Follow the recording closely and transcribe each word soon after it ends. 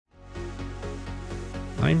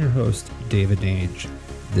I'm your host, David Nage.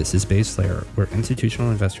 This is Base Layer, where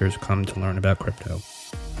institutional investors come to learn about crypto.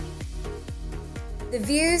 The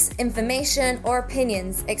views, information, or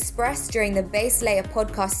opinions expressed during the Base Layer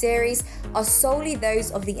podcast series are solely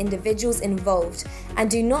those of the individuals involved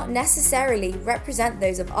and do not necessarily represent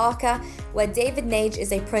those of Arca, where David Nage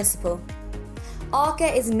is a principal. Arca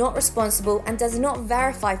is not responsible and does not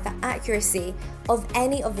verify the accuracy of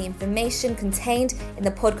any of the information contained in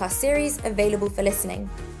the podcast series available for listening.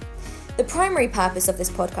 The primary purpose of this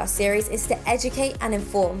podcast series is to educate and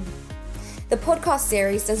inform. The podcast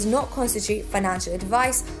series does not constitute financial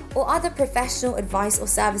advice or other professional advice or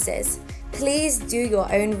services. Please do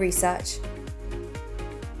your own research.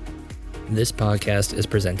 This podcast is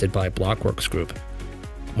presented by Blockworks Group,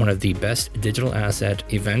 one of the best digital asset,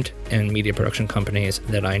 event, and media production companies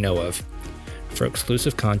that I know of. For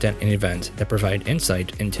exclusive content and events that provide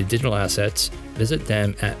insight into digital assets, visit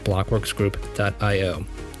them at blockworksgroup.io.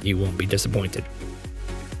 You won't be disappointed.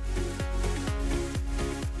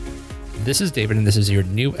 This is David, and this is your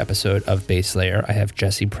new episode of Base Layer. I have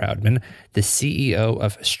Jesse Proudman, the CEO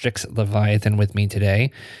of Strix Leviathan, with me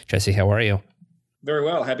today. Jesse, how are you? Very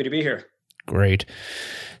well. Happy to be here. Great.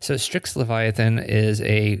 So Strix Leviathan is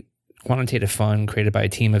a quantitative fund created by a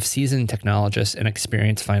team of seasoned technologists and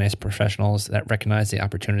experienced finance professionals that recognize the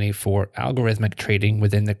opportunity for algorithmic trading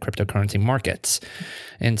within the cryptocurrency markets.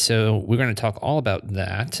 And so we're going to talk all about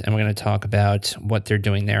that, and we're going to talk about what they're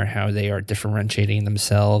doing there, how they are differentiating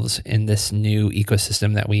themselves in this new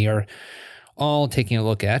ecosystem that we are all taking a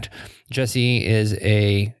look at. Jesse is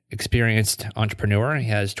a experienced entrepreneur. He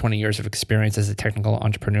has 20 years of experience as a technical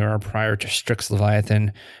entrepreneur. Prior to Strix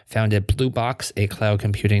Leviathan, founded Bluebox, a cloud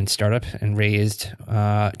computing startup, and raised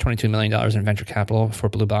 $22 million in venture capital for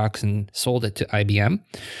Bluebox and sold it to IBM.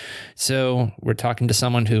 So we're talking to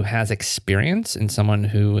someone who has experience and someone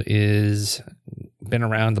who is been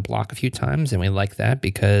around the block a few times, and we like that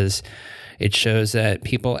because it shows that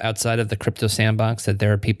people outside of the crypto sandbox, that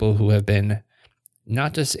there are people who have been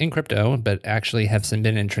not just in crypto, but actually have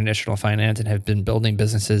been in traditional finance and have been building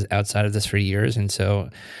businesses outside of this for years. And so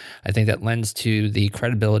I think that lends to the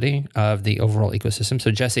credibility of the overall ecosystem.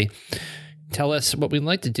 So Jesse, tell us, what we'd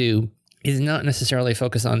like to do is not necessarily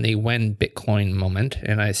focus on the when Bitcoin moment.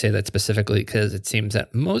 And I say that specifically because it seems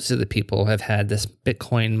that most of the people have had this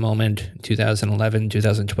Bitcoin moment, 2011,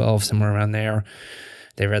 2012, somewhere around there.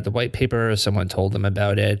 They read the white paper, someone told them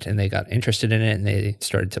about it, and they got interested in it, and they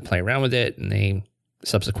started to play around with it, and they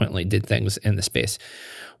subsequently did things in the space.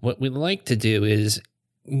 What we'd like to do is,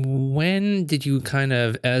 when did you kind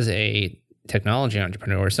of, as a technology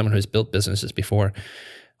entrepreneur, someone who's built businesses before,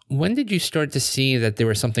 when did you start to see that there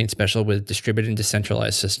was something special with distributed and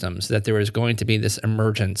decentralized systems, that there was going to be this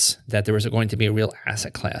emergence, that there was going to be a real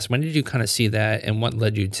asset class? When did you kind of see that, and what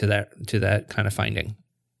led you to that kind of finding?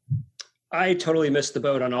 I totally missed the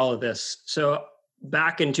boat on all of this. So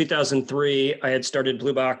back in 2003, I had started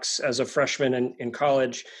Bluebox as a freshman in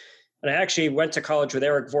college. And I actually went to college with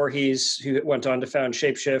Eric Voorhees, who went on to found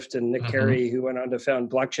Shapeshift, and Nick Carey, who went on to found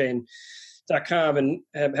blockchain.com, and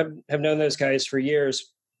have known those guys for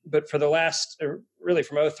years. But for the last, really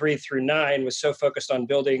from 03 through 9, was so focused on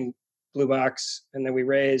building Bluebox. And then we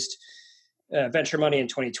raised venture money in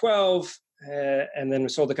 2012. And then we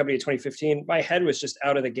sold the company in 2015. My head was just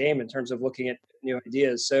out of the game in terms of looking at new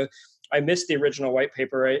ideas. So I missed the original white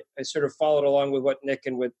paper. I sort of followed along with what Nick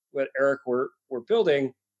and what Eric were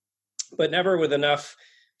building, but never with enough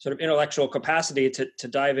sort of intellectual capacity to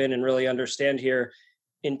dive in and really understand here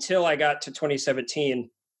until I got to 2017.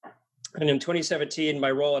 And in 2017, my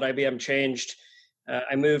role at IBM changed.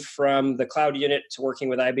 I moved from the cloud unit to working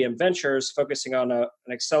with IBM Ventures, focusing on an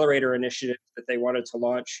accelerator initiative that they wanted to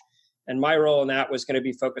launch. And my role in that was going to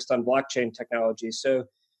be focused on blockchain technology. So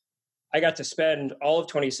I got to spend all of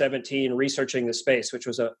 2017 researching the space, which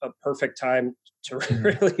was a perfect time to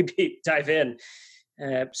really dive in.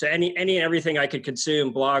 So any and everything I could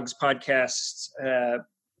consume, blogs, podcasts,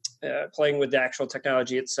 playing with the actual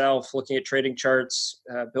technology itself, looking at trading charts,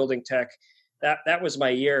 building tech, that was my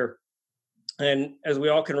year. And as we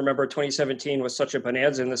all can remember, 2017 was such a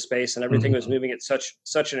bonanza in the space, and everything was moving at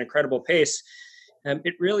such an incredible pace.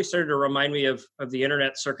 It really started to remind me of the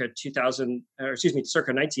internet circa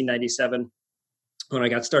 1997, when I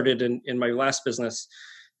got started in my last business.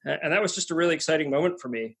 And that was just a really exciting moment for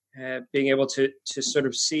me, being able to sort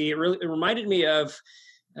of see. It reminded me of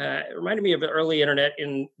the early internet,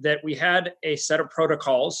 in that we had a set of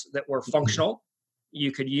protocols that were functional.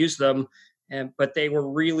 You could use them, but they were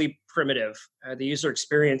really primitive. The user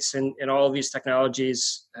experience in all of these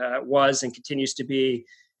technologies was and continues to be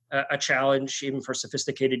a challenge, even for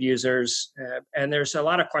sophisticated users. And there's a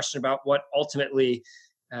lot of question about what ultimately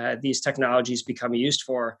these technologies become used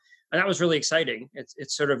for. And that was really exciting.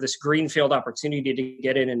 It's sort of this greenfield opportunity to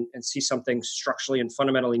get in and see something structurally and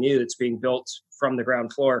fundamentally new that's being built from the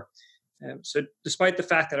ground floor. So despite the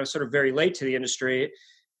fact that I was sort of very late to the industry,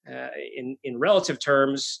 in relative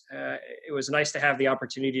terms, it was nice to have the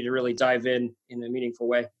opportunity to really dive in a meaningful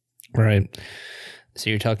way. Right. So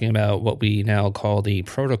you're talking about what we now call the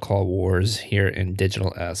protocol wars here in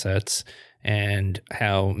digital assets, and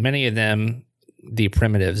how many of them, the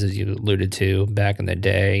primitives, as you alluded to back in the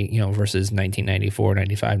day, versus 1994,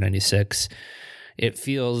 95, 96, it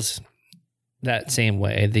feels that same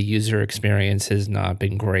way. The user experience has not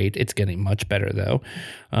been great. It's getting much better though.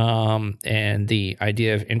 And the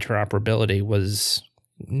idea of interoperability was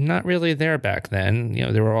not really there back then.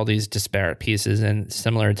 There were all these disparate pieces, and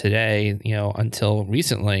similar today, until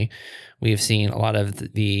recently, we've seen a lot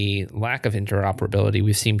of the lack of interoperability.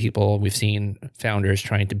 We've seen founders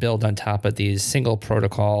trying to build on top of these single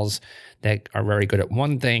protocols that are very good at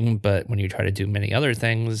one thing, but when you try to do many other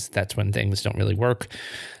things, that's when things don't really work.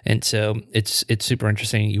 And so it's super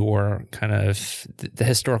interesting, your kind of the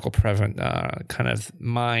historical kind of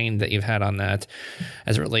mind that you've had on that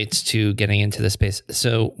as it relates to getting into the space.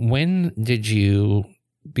 So when did you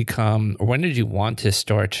want to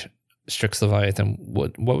start Strix Leviathan?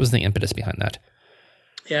 What was the impetus behind that?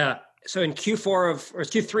 Yeah. So in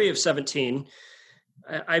Q3 of 17,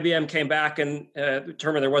 IBM came back and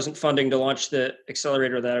determined there wasn't funding to launch the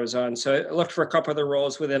accelerator that I was on. So I looked for a couple other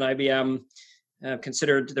roles within IBM,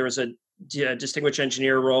 considered there was a distinguished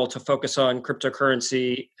engineer role to focus on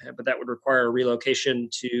cryptocurrency, but that would require a relocation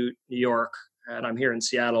to New York. And I'm here in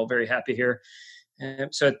Seattle, very happy here.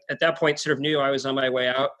 So at that point, sort of knew I was on my way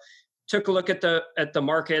out. Took a look at the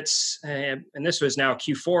markets, and this was now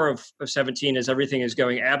Q4 of 17, as everything is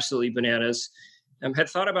going absolutely bananas. Had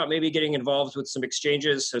thought about maybe getting involved with some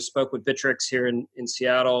exchanges. So spoke with Bittrex here in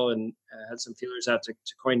Seattle, and had some feelers out to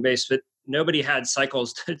Coinbase, but nobody had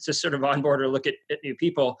cycles to sort of onboard or look at new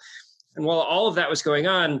people. And while all of that was going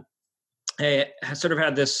on, I sort of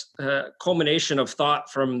had this culmination of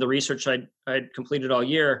thought from the research I'd completed all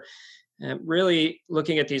year, really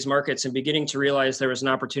looking at these markets and beginning to realize there was an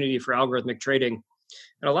opportunity for algorithmic trading.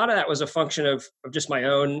 And a lot of that was a function of just my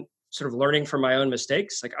own sort of learning from my own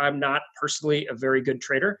mistakes. Like, I'm not personally a very good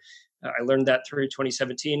trader. I learned that through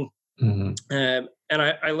 2017. Mm-hmm. And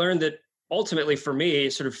I learned that ultimately for me,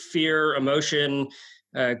 sort of fear, emotion,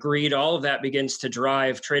 greed, all of that begins to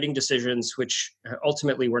drive trading decisions, which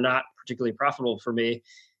ultimately were not particularly profitable for me.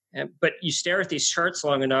 But you stare at these charts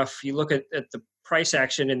long enough, you look at the price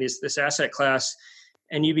action in this asset class,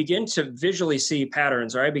 and you begin to visually see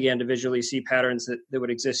patterns, or I began to visually see patterns that would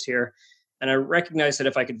exist here. And I recognized that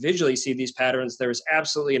if I could visually see these patterns, there was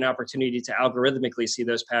absolutely an opportunity to algorithmically see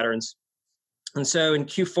those patterns. And so in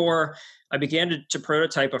Q4, I began to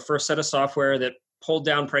prototype a first set of software that pulled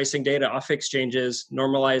down pricing data off exchanges,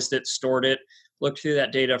 normalized it, stored it, looked through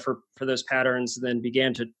that data for those patterns, and then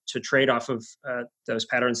began to trade off of those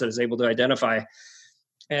patterns that I was able to identify.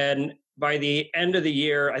 And by the end of the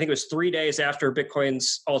year, I think it was 3 days after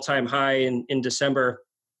Bitcoin's all-time high in December,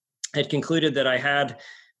 I had concluded that I had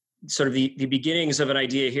sort of the beginnings of an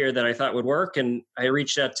idea here that I thought would work. And I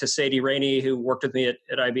reached out to Sadie Rainey, who worked with me at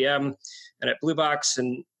IBM and at Blue Box,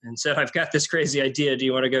 and said, I've got this crazy idea. Do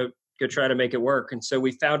you want to go try to make it work? And so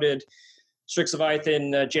we founded Strix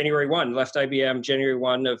Leviathan January 1, left IBM January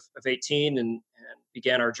 1 of 18, and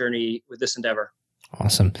began our journey with this endeavor.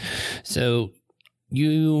 Awesome. So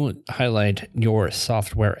you highlight your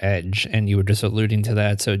software edge, and you were just alluding to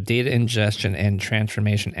that. So data ingestion and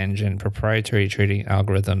transformation engine, proprietary trading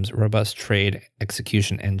algorithms, robust trade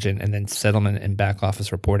execution engine, and then settlement and back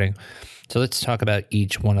office reporting. So let's talk about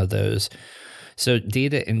each one of those. So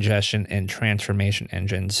data ingestion and transformation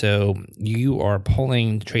engine. So you are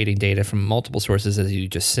pulling trading data from multiple sources, as you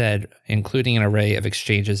just said, including an array of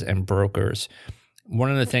exchanges and brokers. One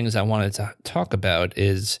of the things I wanted to talk about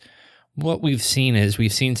is what we've seen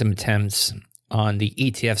some attempts on the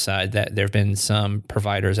ETF side, that there have been some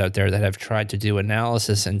providers out there that have tried to do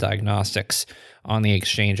analysis and diagnostics on the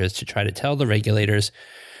exchanges to try to tell the regulators,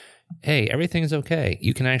 hey, everything's okay.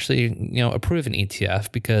 You can actually, approve an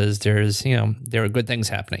ETF because there are good things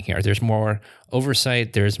happening here. There's more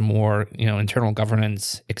oversight. There's more, internal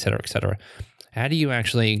governance, et cetera, et cetera. How do you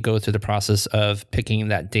actually go through the process of picking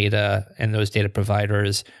that data and those data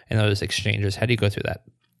providers and those exchanges? How do you go through that?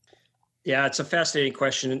 Yeah, it's a fascinating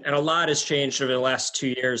question. And a lot has changed over the last 2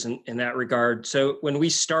 years in that regard. So when we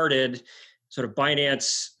started, sort of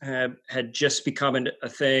Binance had just become a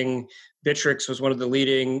thing. Bittrex was one of the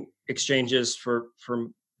leading exchanges for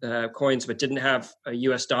coins, but didn't have a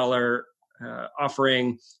US dollar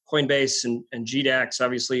offering. Coinbase and GDAX,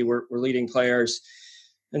 obviously, were leading players.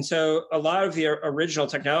 And so a lot of the original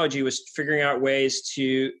technology was figuring out ways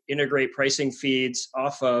to integrate pricing feeds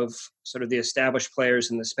off of sort of the established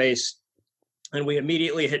players in the space. And we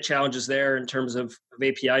immediately hit challenges there in terms of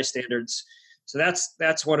API standards. So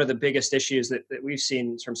that's one of the biggest issues that we've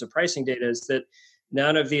seen in terms of pricing data, is that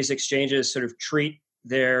none of these exchanges sort of treat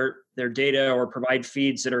their data or provide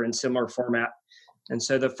feeds that are in similar format. And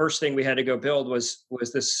so the first thing we had to go build was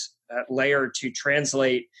this layer to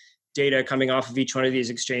translate data coming off of each one of these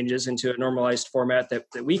exchanges into a normalized format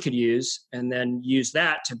that we could use, and then use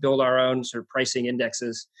that to build our own sort of pricing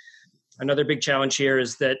indexes. Another big challenge here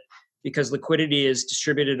is that because liquidity is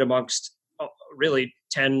distributed amongst really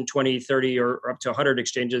 10, 20, 30, or up to 100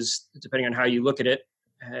 exchanges, depending on how you look at it,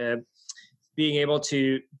 being able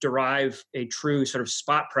to derive a true sort of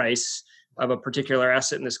spot price of a particular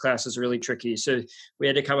asset in this class is really tricky. So we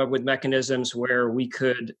had to come up with mechanisms where we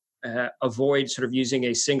could avoid sort of using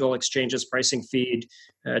a single exchange's pricing feed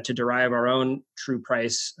to derive our own true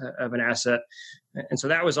price of an asset. And so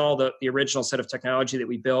that was all the original set of technology that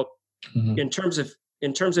we built. Mm-hmm. In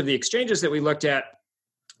terms of the exchanges that we looked at,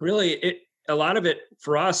 really a lot of it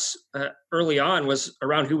for us early on was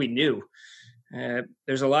around who we knew.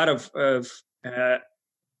 There's a lot of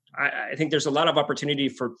I think there's a lot of opportunity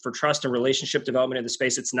for trust and relationship development in the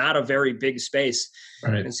space. It's not a very big space.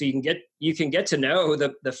 Right. And so you can get to know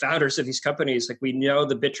the founders of these companies. Like, we know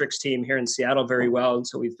the Bittrex team here in Seattle very well. And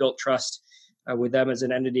so we've built trust with them as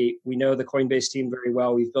an entity. We know the Coinbase team very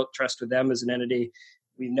well. We've built trust with them as an entity.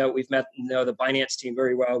 We've know the Binance team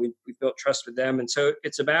very well. We've built trust with them. And so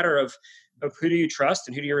it's a matter of who do you trust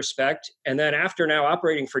and who do you respect? And then after now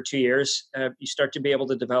operating for 2 years, you start to be able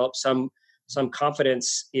to develop some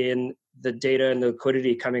confidence in the data and the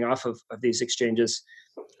liquidity coming off of these exchanges.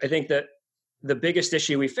 I think that the biggest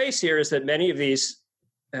issue we face here is that many of these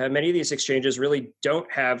exchanges really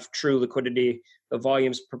don't have true liquidity. The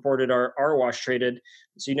volumes purported are wash traded.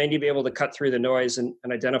 So you need to be able to cut through the noise and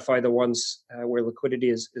identify the ones where liquidity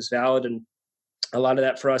is valid. And a lot of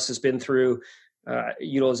that for us has been through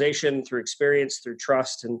utilization, through experience, through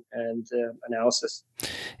trust and analysis.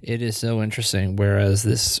 It is so interesting. Whereas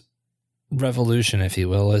this revolution, if you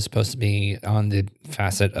will, is supposed to be on the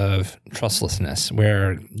facet of trustlessness,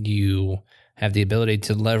 where you have the ability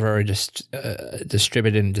to leverage a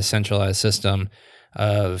distributed and decentralized system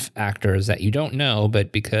of actors that you don't know,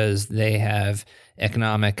 but because they have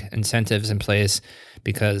economic incentives in place,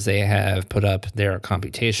 because they have put up their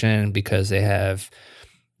computation, because they have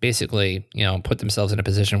basically, put themselves in a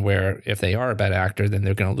position where if they are a bad actor, then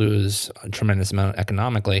they're going to lose a tremendous amount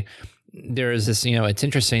economically. There is this, it's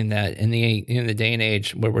interesting that in the day and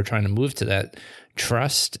age where we're trying to move to that,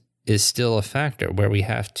 trust is still a factor, where we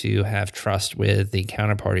have to have trust with the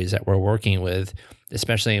counterparties that we're working with,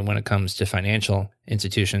 especially when it comes to financial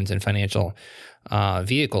institutions and financial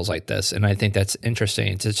vehicles like this. And I think that's interesting.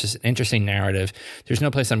 It's just an interesting narrative. There's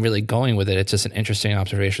no place I'm really going with it. It's just an interesting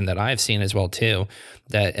observation that I've seen as well too,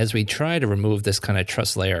 that as we try to remove this kind of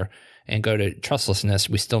trust layer and go to trustlessness,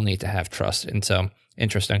 we still need to have trust. And so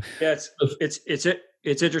interesting. Yeah,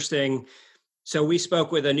 it's interesting. So we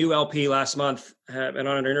spoke with a new LP last month, and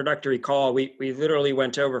on an introductory call, we literally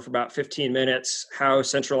went over for about 15 minutes how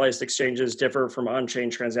centralized exchanges differ from on-chain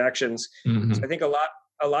transactions. Mm-hmm. So I think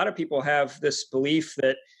a lot of people have this belief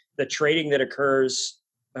that the trading that occurs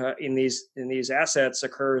in these assets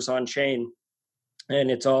occurs on-chain,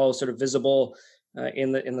 and it's all sort of visible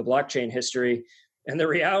in the blockchain history. And the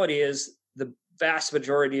reality is the vast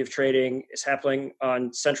majority of trading is happening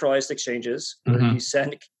on centralized exchanges, where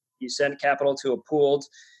you send capital to a pooled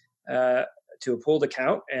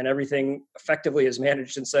account, and everything effectively is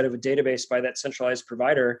managed inside of a database by that centralized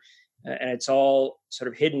provider, and it's all sort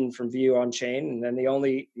of hidden from view on chain. And then the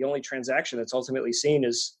only transaction that's ultimately seen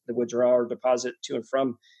is the withdrawal or deposit to and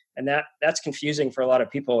from. And that's confusing for a lot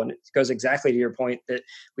of people. And it goes exactly to your point that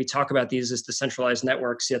we talk about these as decentralized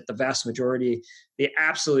networks, yet the vast majority, the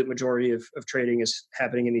absolute majority of trading is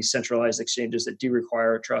happening in these centralized exchanges that do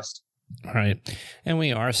require trust. Right. And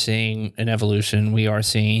we are seeing an evolution. We are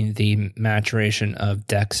seeing the maturation of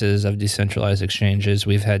DEXs, of decentralized exchanges.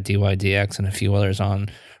 We've had DYDX and a few others on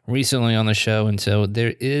recently on the show. And so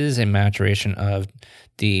there is a maturation of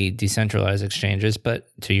the decentralized exchanges. But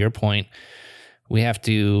to your point, we have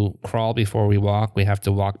to crawl before we walk. We have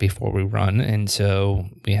to walk before we run. And so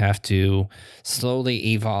we have to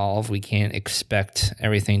slowly evolve. We can't expect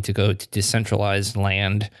everything to go to decentralized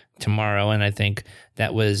land tomorrow. And I think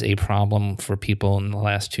that was a problem for people in the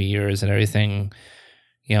last 2 years, that everything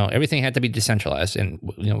everything had to be decentralized. And,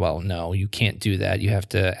 well, no, you can't do that. You have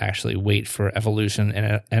to actually wait for evolution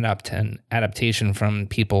and adaptation from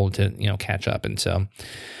people to, catch up. And so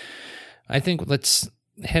I think let's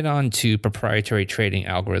head on to proprietary trading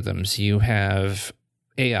algorithms. You have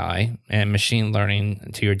AI and machine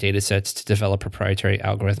learning to your data sets to develop proprietary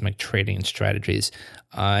algorithmic trading strategies.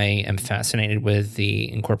 I am fascinated with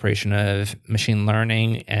the incorporation of machine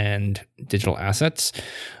learning and digital assets.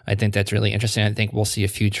 I think that's really interesting. I think we'll see a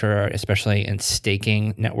future, especially in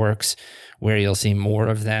staking networks, where you'll see more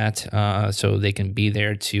of that, so they can be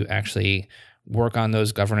there to actually work on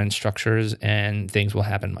those governance structures, and things will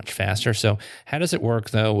happen much faster. So how does it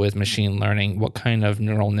work, though, with machine learning? What kind of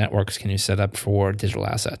neural networks can you set up for digital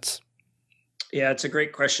assets? Yeah, it's a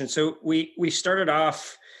great question. So we started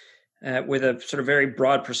off with a sort of very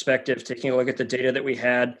broad perspective, taking a look at the data that we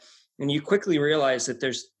had. And you quickly realize that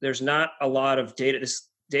there's not a lot of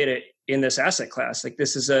data in this asset class. Like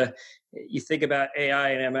you think about AI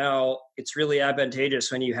and ML, it's really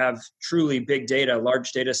advantageous when you have truly big data,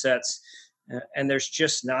 large data sets. And there's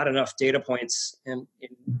just not enough data points in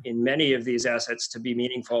many of these assets to be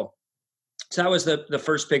meaningful. So that was the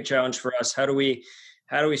first big challenge for us. How do we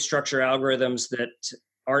structure algorithms that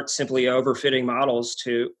aren't simply overfitting models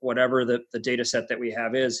to whatever the data set that we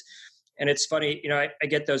have is? And it's funny, I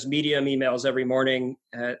get those Medium emails every morning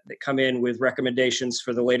that come in with recommendations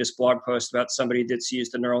for the latest blog post about somebody that's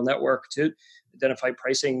used a neural network to identify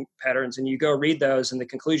pricing patterns. And you go read those, and the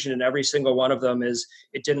conclusion in every single one of them is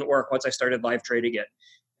it didn't work once I started live trading it.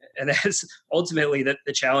 And that's ultimately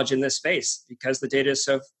the challenge in this space, because the data is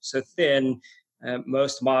so thin.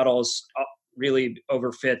 Most models really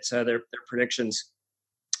overfit their predictions.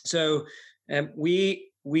 So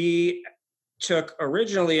we took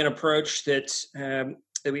originally an approach that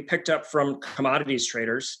we picked up from commodities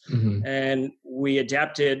traders, and we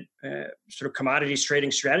adapted sort of commodities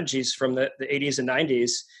trading strategies from the 80s and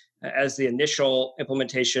 90s as the initial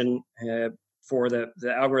implementation for the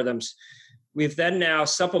algorithms. We've then now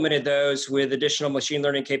supplemented those with additional machine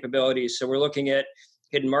learning capabilities. So we're looking at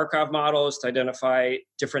hidden Markov models to identify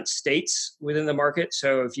different states within the market.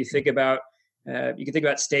 So if you think about, you can think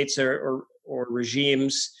about states or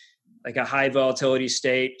regimes, like a high volatility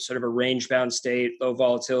state, sort of a range bound state, low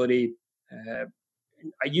volatility,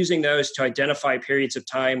 using those to identify periods of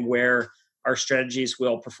time where our strategies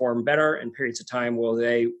will perform better and periods of time where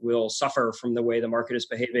they will suffer from the way the market is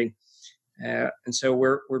behaving. And so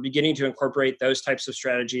we're beginning to incorporate those types of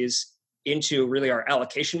strategies into really our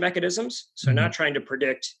allocation mechanisms. So not trying to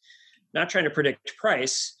predict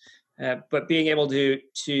price, but being able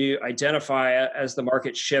to identify as the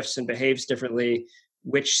market shifts and behaves differently,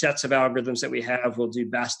 which sets of algorithms that we have will do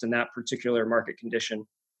best in that particular market condition.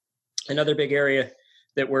 Another big area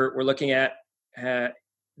that we're looking at,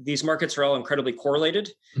 these markets are all incredibly correlated.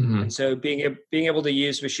 And so being able to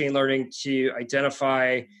use machine learning to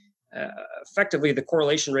identify effectively the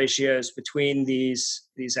correlation ratios between these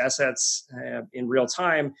assets in real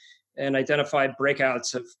time, and identify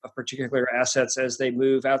breakouts of particular assets as they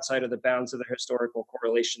move outside of the bounds of their historical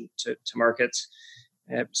correlation to markets.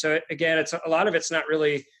 So again, a lot of it's not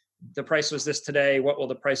really the price was this today, what will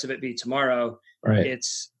the price of it be tomorrow? Right.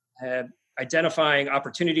 It's identifying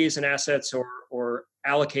opportunities in assets or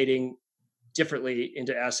allocating differently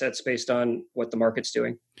into assets based on what the market's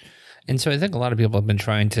doing. And so I think a lot of people have been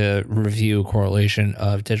trying to review correlation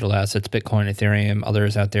of digital assets, Bitcoin, Ethereum,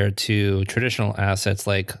 others out there, to traditional assets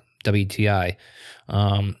like WTI.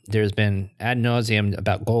 There's been ad nauseum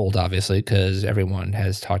about gold, obviously, because everyone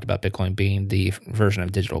has talked about Bitcoin being the version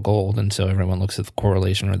of digital gold. And so everyone looks at the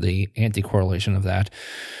correlation or the anti-correlation of that.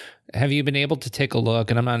 Have you been able to take a look,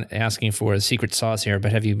 and I'm not asking for a secret sauce here,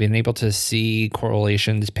 but have you been able to see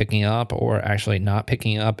correlations picking up or actually not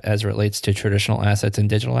picking up as it relates to traditional assets and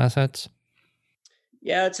digital assets?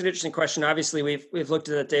 Yeah, it's an interesting question. Obviously, we've looked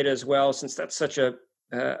at that data as well, since that's such a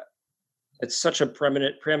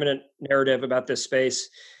preeminent narrative about this space.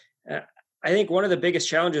 I think one of the biggest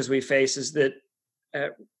challenges we face is that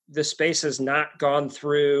the space has not gone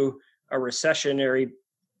through a recessionary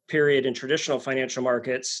period in traditional financial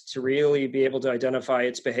markets to really be able to identify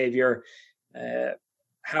its behavior,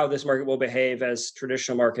 how this market will behave as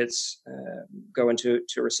traditional markets go into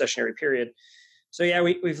a recessionary period. So yeah,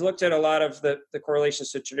 we've looked at a lot of the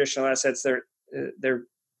correlations to traditional assets. They're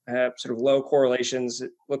sort of low correlations.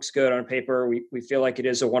 It looks good on paper. We feel like it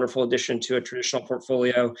is a wonderful addition to a traditional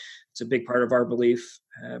portfolio. It's a big part of our belief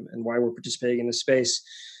and why we're participating in this space.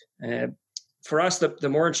 For us, the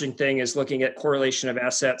more interesting thing is looking at correlation of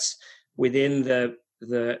assets within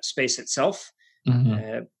the space itself.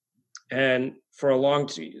 And for a long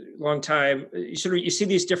time, you see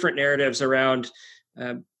these different narratives around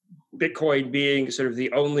Bitcoin being sort of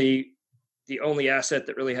the only asset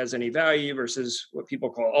that really has any value versus what people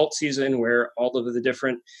call alt season, where all of the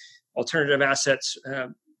different alternative assets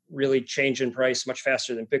really change in price much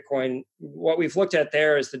faster than Bitcoin. What we've looked at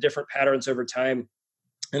there is the different patterns over time,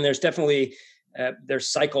 and there's definitely there's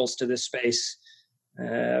cycles to this space,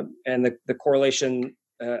 and the correlation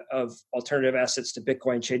of alternative assets to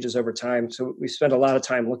Bitcoin changes over time. So we spend a lot of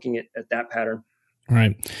time looking at that pattern.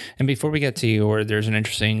 Right. And before we get to your, there's an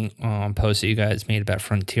interesting post that you guys made about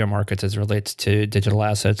frontier markets as it relates to digital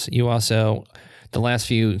assets. You also, the last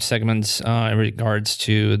few segments in regards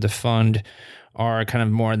to the fund are kind of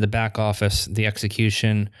more in the back office, the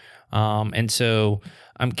execution. And so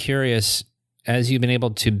I'm curious, as you've been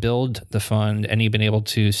able to build the fund and you've been able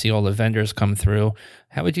to see all the vendors come through,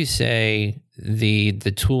 how would you say the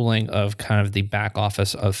tooling of kind of the back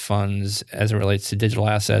office of funds as it relates to digital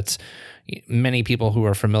assets? Many people who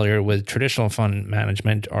are familiar with traditional fund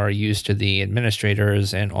management are used to the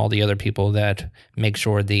administrators and all the other people that make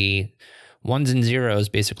sure the ones and zeros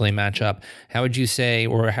basically match up. How would you say,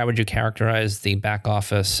 or how would you characterize the back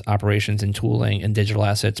office operations and tooling and digital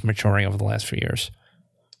assets maturing over the last few years?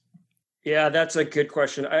 Yeah, that's a good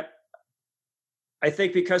question. I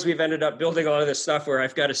think because we've ended up building a lot of this stuff where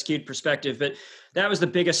I've got a skewed perspective, but that was the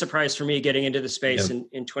biggest surprise for me getting into the space in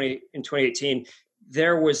 2018.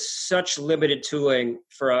 There was such limited tooling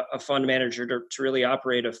for a fund manager to really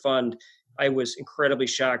operate a fund. I was incredibly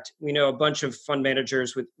shocked. We know a bunch of fund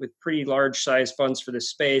managers with pretty large size funds for this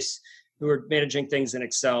space who are managing things in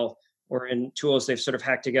Excel or in tools they've sort of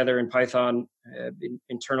hacked together in Python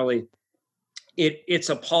internally. It's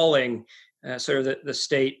appalling, sort of the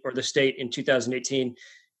state in 2018.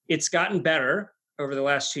 It's gotten better over the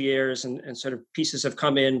last 2 years, and sort of pieces have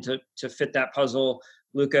come in to fit that puzzle.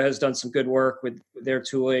 Luca has done some good work with their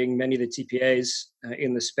tooling. Many of the TPAs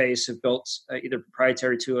in the space have built either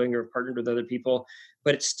proprietary tooling or partnered with other people,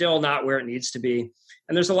 but it's still not where it needs to be.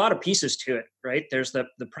 And there's a lot of pieces to it, right? There's the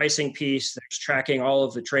pricing piece, there's tracking all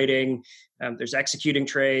of the trading, there's executing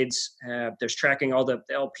trades, there's tracking all the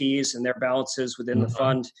LPs and their balances within the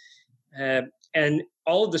fund. And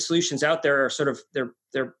all of the solutions out there are sort of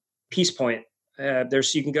their piece point.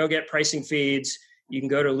 You can go get pricing feeds, you can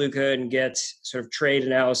go to Luca and get sort of trade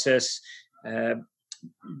analysis,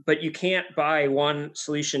 but you can't buy one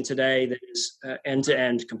solution today that is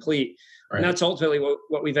end-to-end complete. Right. And that's ultimately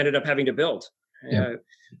what we've ended up having to build. Yeah.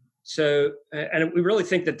 And we really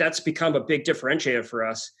think that that's become a big differentiator for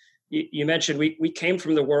us. You mentioned we came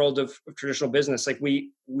from the world of traditional business. Like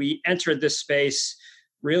we entered this space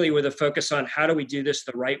really with a focus on how do we do this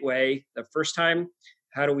the right way the first time?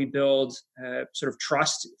 How do we build sort of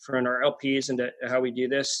trust from our LPs into how we do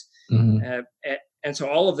this? Mm-hmm. And so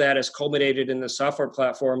all of that is culminated in the software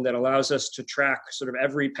platform that allows us to track sort of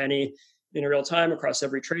every penny in real time across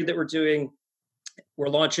every trade that we're doing. We're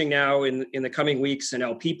launching now in the coming weeks an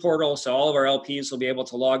LP portal. So all of our LPs will be able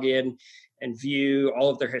to log in and view all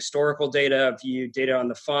of their historical data, view data on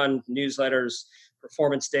the fund, newsletters,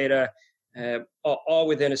 performance data, all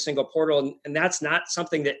within a single portal. And that's not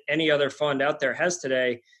something that any other fund out there has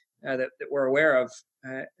today that we're aware of.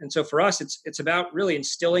 And so for us, it's about really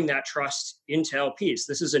instilling that trust into LPs.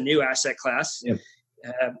 This is a new asset class. Yep.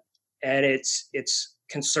 And it's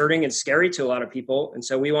concerning and scary to a lot of people. And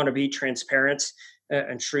so we want to be transparent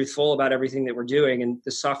and truthful about everything that we're doing. And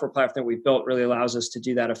the software platform that we've built really allows us to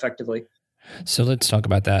do that effectively. So let's talk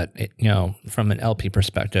about that. From an LP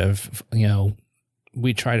perspective,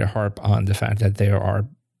 we try to harp on the fact that there are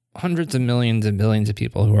hundreds of millions and billions of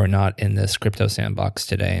people who are not in this crypto sandbox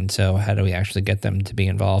today. And so how do we actually get them to be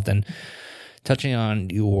involved? And touching on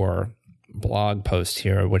your blog post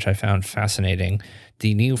here, which I found fascinating,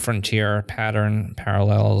 the new frontier pattern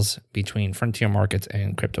parallels between frontier markets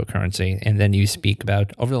and cryptocurrency. And then you speak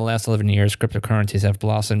about over the last 11 years, cryptocurrencies have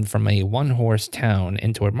blossomed from a one-horse town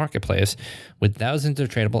into a marketplace with thousands of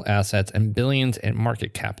tradable assets and billions in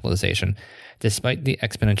market capitalization. Despite the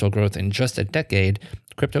exponential growth in just a decade,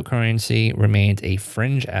 cryptocurrency remains a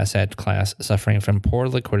fringe asset class suffering from poor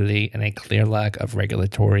liquidity and a clear lack of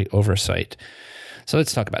regulatory oversight. So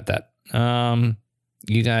let's talk about that.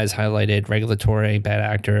 You guys highlighted regulatory, bad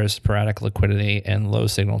actors, sporadic liquidity, and low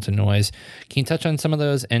signal to noise. Can you touch on some of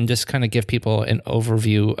those and just kind of give people an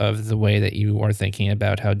overview of the way that you are thinking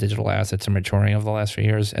about how digital assets are maturing over the last few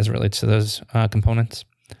years as it relates to those components?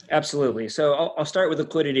 Absolutely. So I'll start with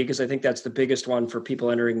liquidity because I think that's the biggest one for people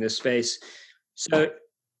entering this space. So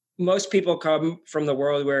most people come from the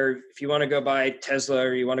world where if you want to go buy Tesla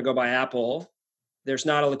or you want to go buy Apple, there's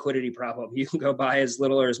not a liquidity problem. You can go buy as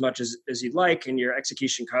little or as much as you'd like, and your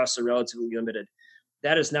execution costs are relatively limited.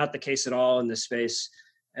 That is not the case at all in this space.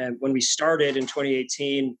 When we started in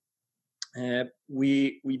 2018,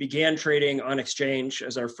 we began trading on exchange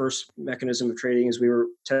as our first mechanism of trading as we were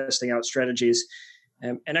testing out strategies.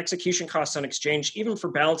 And execution costs on exchange, even for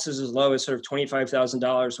balances as low as sort of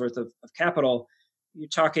 $25,000 worth of capital, you're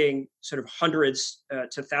talking sort of hundreds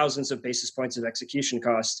to thousands of basis points of execution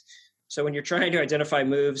cost. So when you're trying to identify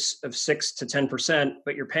moves of 6 to 10%,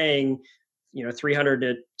 but you're paying,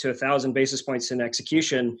 300 to 1,000 basis points in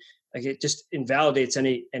execution, like it just invalidates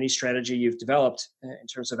any strategy you've developed in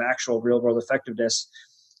terms of actual real world effectiveness.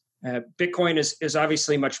 Bitcoin is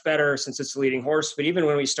obviously much better since it's the leading horse. But even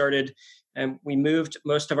when we started, we moved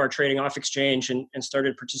most of our trading off exchange and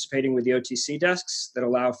started participating with the OTC desks that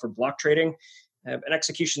allow for block trading. And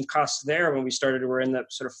execution costs there when we started were in the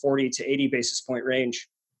sort of 40 to 80 basis point range.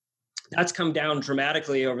 That's come down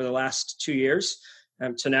dramatically over the last 2 years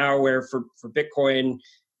to now where for Bitcoin,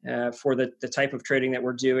 for the type of trading that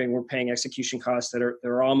we're doing, we're paying execution costs that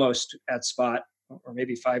are almost at spot, or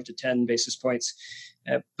maybe 5 to 10 basis points.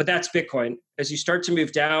 But that's Bitcoin. As you start to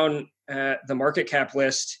move down the market cap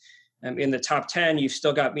list, in the top 10, you've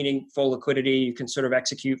still got meaningful liquidity. You can sort of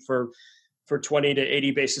execute for 20 to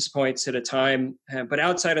 80 basis points at a time. But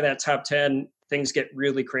outside of that top 10, things get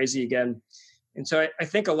really crazy again. And so I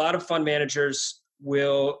think a lot of fund managers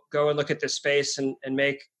will go and look at this space and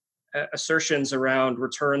make assertions around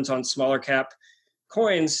returns on smaller cap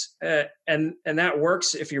coins. And that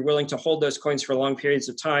works if you're willing to hold those coins for long periods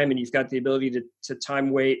of time and you've got the ability to time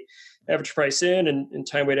weight average price in and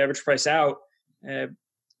time weight average price out.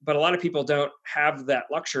 But a lot of people don't have that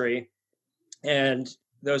luxury. And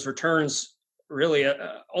those returns really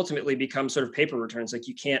ultimately become sort of paper returns. Like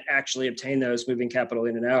you can't actually obtain those moving capital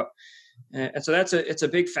in and out. And so it's a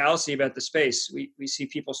big fallacy about the space. We see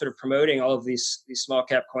people sort of promoting all of these small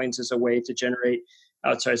cap coins as a way to generate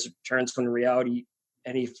outsized returns when in reality,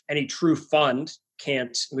 any true fund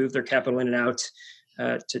can't move their capital in and out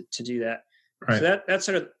to do that. Right.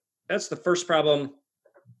 So that's the first problem.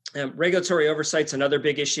 Regulatory oversight's another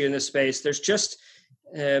big issue in this space. There's just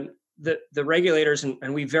the regulators,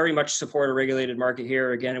 and we very much support a regulated market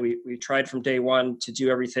here. Again, we tried from day one to do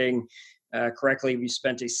everything correctly. We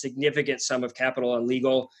spent a significant sum of capital on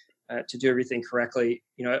legal to do everything correctly.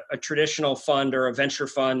 A traditional fund or a venture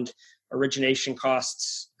fund origination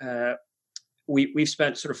costs, we've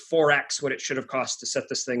spent sort of 4x what it should have cost to set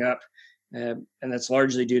this thing up. And that's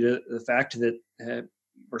largely due to the fact that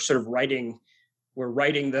we're sort of writing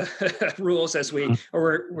the rules as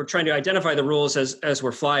we're trying to identify the rules as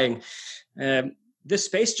we're flying. This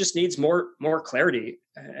space just needs more clarity.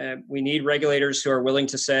 We need regulators who are willing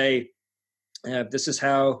to say, this is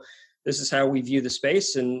how we view the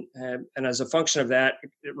space, and as a function of that,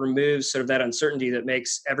 it removes sort of that uncertainty that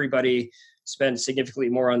makes everybody spend significantly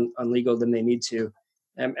more on legal than they need to.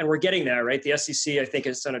 And we're getting there, right? The SEC, I think,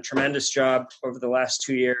 has done a tremendous job over the last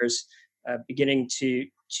 2 years, beginning to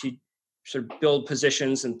sort of build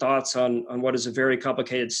positions and thoughts on what is a very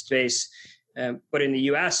complicated space. But in the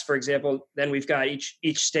U.S., for example, then we've got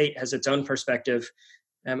each state has its own perspective.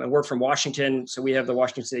 And we're from Washington, so we have the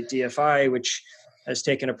Washington State DFI, which has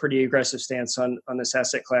taken a pretty aggressive stance on this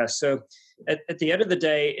asset class. So at the end of the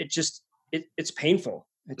day, it's painful.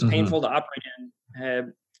 It's painful to operate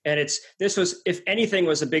in. And this was, if anything,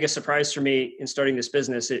 was the biggest surprise for me in starting this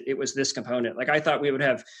business. It was this component. Like I thought we would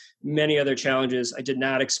have many other challenges. I did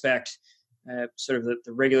not expect sort of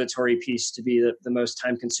the regulatory piece to be the most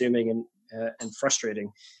time consuming and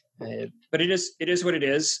frustrating. But it is what it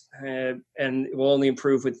is, and it will only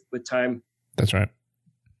improve with time. That's right.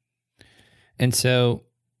 And so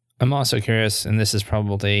I'm also curious, and this is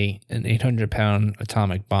probably an 800-pound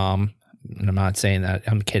atomic bomb, and I'm not saying that,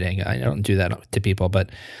 I'm kidding. I don't do that to people,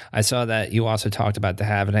 but I saw that you also talked about the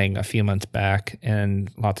halvening a few months back,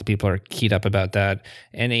 and lots of people are keyed up about that.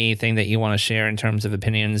 Anything that you want to share in terms of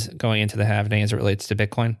opinions going into the halvening as it relates to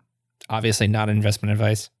Bitcoin? Obviously not investment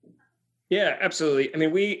advice. Yeah, absolutely. I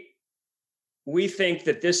mean, we think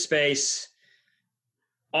that this space,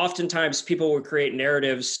 oftentimes people will create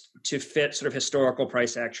narratives to fit sort of historical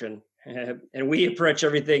price action. And we approach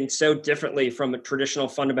everything so differently from a traditional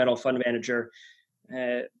fundamental fund manager.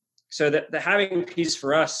 So the halving piece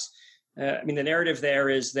for us, the narrative there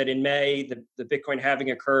is that in May, the Bitcoin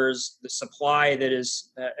halving occurs, the supply that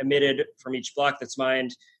is emitted from each block that's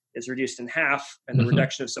mined is reduced in half, and the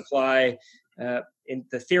reduction of supply, in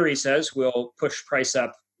the theory says, will push price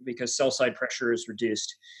up because sell-side pressure is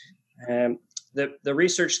reduced. The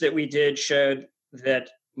research that we did showed that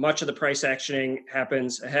much of the price actioning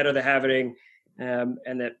happens ahead of the halving, and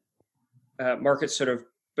that markets sort of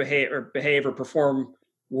behave or perform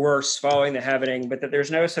worse following the halving, but that there's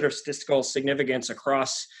no sort of statistical significance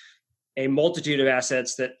across a multitude of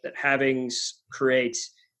assets that halvings create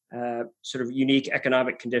sort of unique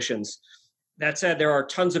economic conditions. That said, there are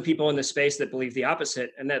tons of people in the space that believe the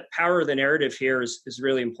opposite, and that power of the narrative here is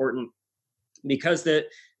really important, because the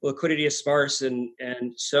liquidity is sparse and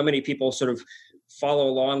so many people sort of follow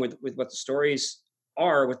along with what the stories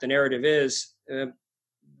are, what the narrative is,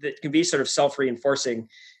 that can be sort of self-reinforcing.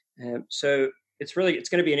 So it's going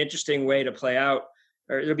to be an interesting way to play out,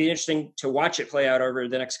 or it'll be interesting to watch it play out over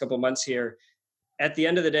the next couple of months here. At the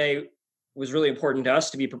end of the day, it was really important to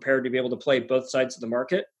us to be prepared to be able to play both sides of the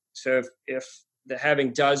market. So if the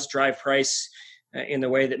halving does drive price in the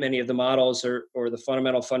way that many of the models or the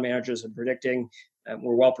fundamental fund managers are predicting,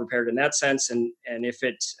 we're well prepared in that sense. And if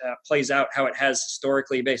it plays out how it has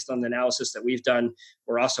historically based on the analysis that we've done,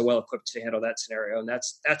 we're also well equipped to handle that scenario. And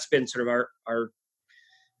that's been sort of our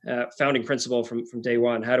founding principle from day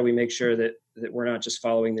one. How do we make sure that we're not just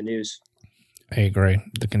following the news? I agree.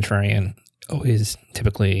 The contrarian always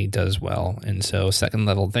typically does well. And so second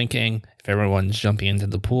level thinking, if everyone's jumping into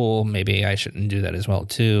the pool, maybe I shouldn't do that as well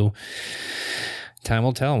too. Time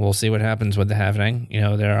will tell. We'll see what happens with the halving.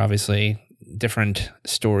 There are obviously different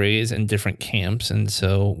stories and different camps. And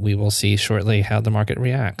so we will see shortly how the market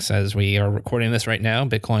reacts. As we are recording this right now,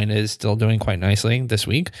 Bitcoin is still doing quite nicely this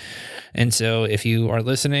week. And so if you are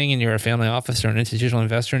listening and you're a family office or an institutional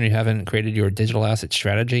investor and you haven't created your digital asset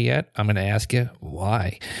strategy yet, I'm going to ask you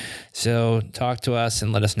why. So talk to us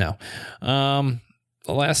and let us know.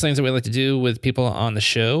 The last things that we like to do with people on the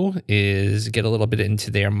show is get a little bit into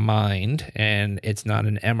their mind, and it's not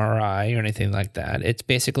an MRI or anything like that. It's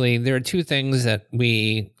basically, there are two things that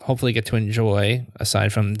we hopefully get to enjoy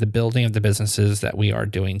aside from the building of the businesses that we are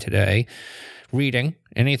doing today. Reading,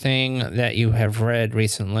 anything that you have read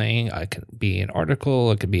recently. It could be an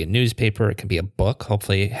article, it could be a newspaper, it could be a book.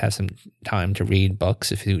 Hopefully have some time to read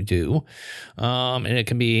books if you do. And it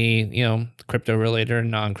can be, crypto related or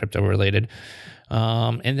non-crypto related.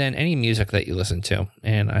 And then any music that you listen to.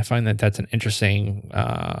 And I find that that's an interesting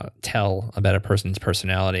tell about a person's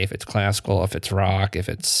personality, if it's classical, if it's rock, if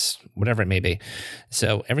it's whatever it may be.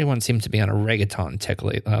 So everyone seems to be on a reggaeton tick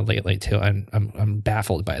lately too. I'm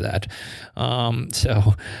baffled by that.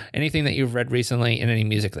 So anything that you've read recently and any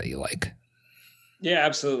music that you like? Yeah,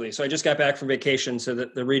 absolutely. So I just got back from vacation, so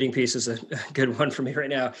the reading piece is a good one for me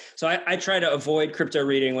right now. So I try to avoid crypto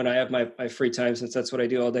reading when I have my free time, since that's what I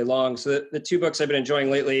do all day long. So the two books I've been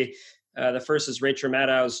enjoying lately, the first is Rachel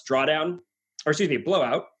Maddow's Blowout.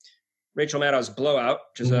 Rachel Maddow's Blowout,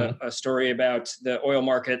 which is a story about the oil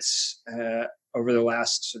markets over the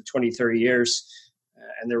last 20, 30 years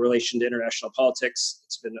and their relation to international politics.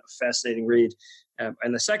 It's been a fascinating read.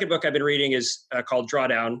 And the second book I've been reading is called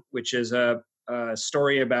Drawdown, which is a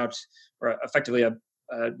story about, or effectively a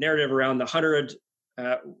narrative around the 100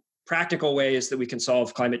 practical ways that we can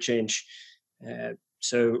solve climate change.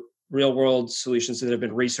 So real world solutions that have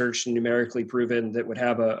been researched and numerically proven that would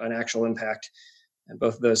have an actual impact. And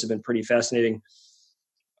both of those have been pretty fascinating.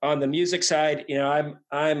 On the music side,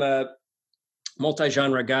 I'm a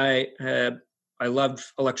multi-genre guy. I love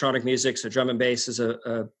electronic music, so drum and bass is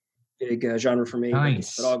a big genre for me.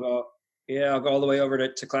 Nice. But I'll go all the way over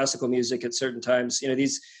to classical music at certain times.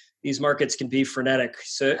 These markets can be frenetic.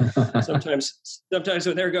 So sometimes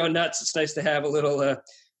when they're going nuts, it's nice to have a little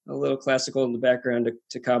classical in the background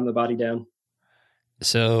to calm the body down.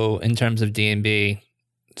 So in terms of D&B,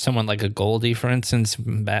 someone like a Goldie, for instance,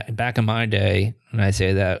 back in my day, and I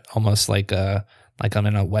say that almost like I'm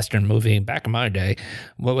in a Western movie, back in my day,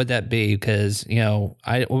 what would that be? Because,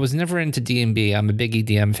 I was never into D&B. I'm a big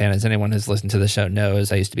EDM fan, as anyone who's listened to the show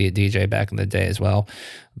knows. I used to be a DJ back in the day as well.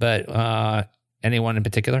 But anyone in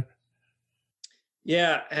particular?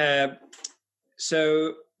 Yeah.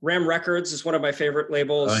 So Ram Records is one of my favorite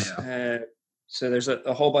labels. Oh, yeah. So there's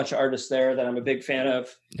a whole bunch of artists there that I'm a big fan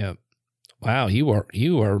of. Yep. Wow, you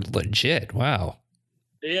are legit. Wow.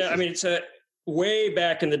 Yeah, I mean, it's way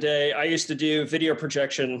back in the day, I used to do video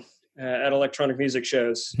projection at electronic music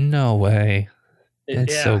shows. No way.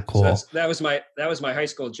 That's so cool. So that was my high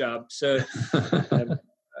school job. So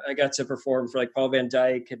I got to perform for like Paul Van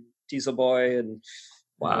Dyke and Diesel Boy and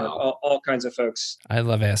wow, all kinds of folks. I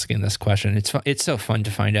love asking this question. It's so fun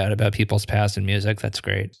to find out about people's past in music. That's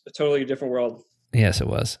great. A totally different world. Yes, it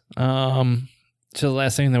was. So the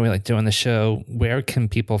last thing that we like to do on the show, where can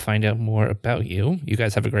people find out more about you? You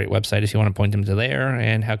guys have a great website if you want to point them to there.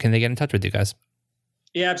 And how can they get in touch with you guys?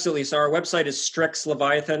 Yeah, absolutely. So our website is Strix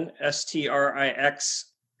Leviathan,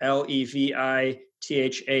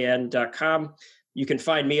 StrixLeviathan.com. You can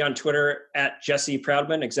find me on Twitter at Jesse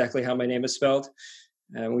Proudman, exactly how my name is spelled.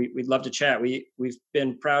 we'd love to chat. We've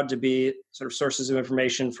been proud to be sort of sources of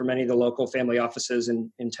information for many of the local family offices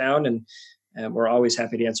in town, and we're always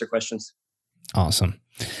happy to answer questions. Awesome.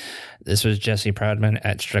 This was Jesse Proudman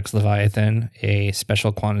at Strix Leviathan, a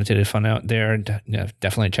special quantitative fund out there.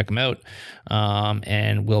 Definitely check them out.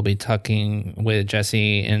 And we'll be talking with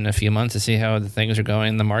Jesse in a few months to see how the things are going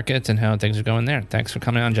in the markets and how things are going there. Thanks for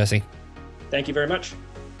coming on, Jesse. Thank you very much.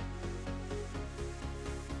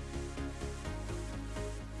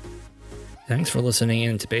 Thanks for listening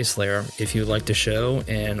in to Base Layer. If you like the show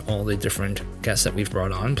and all the different guests that we've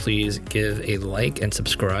brought on, please give a like and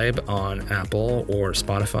subscribe on Apple or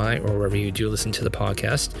Spotify or wherever you do listen to the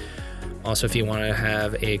podcast. Also, if you want to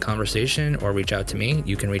have a conversation or reach out to me,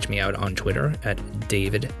 you can reach me out on Twitter at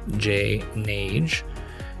David J. Nage,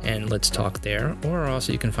 and let's talk there. Or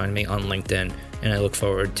also you can find me on LinkedIn, and I look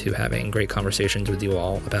forward to having great conversations with you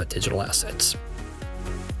all about digital assets.